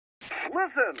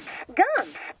Listen.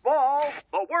 Gumball,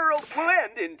 The world will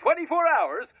end in 24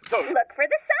 hours, so... look for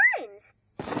the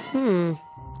signs.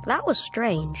 That was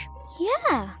strange.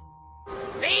 Yeah.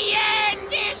 The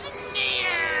end is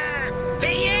near! The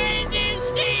end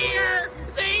is near!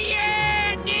 The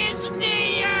end is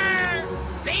near!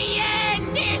 The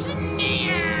end is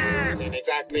near! In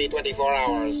exactly 24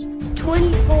 hours.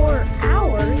 24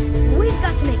 hours? We've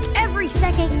got to make every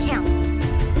second count.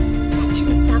 That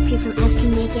shouldn't stop you from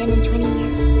asking me again in 20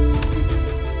 years.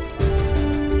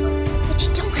 But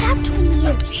you don't have 20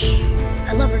 years. Shh.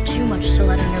 I love her too much to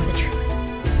let her know the truth.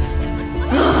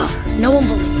 No one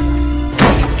believes us.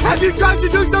 Have you tried to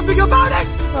do something about it?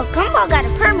 Well, Gumball got a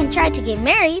perm and tried to get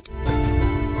married.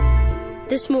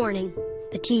 This morning,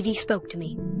 the TV spoke to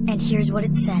me, and here's what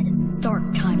it said. Dark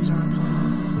times are upon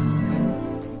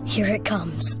us. Here it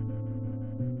comes.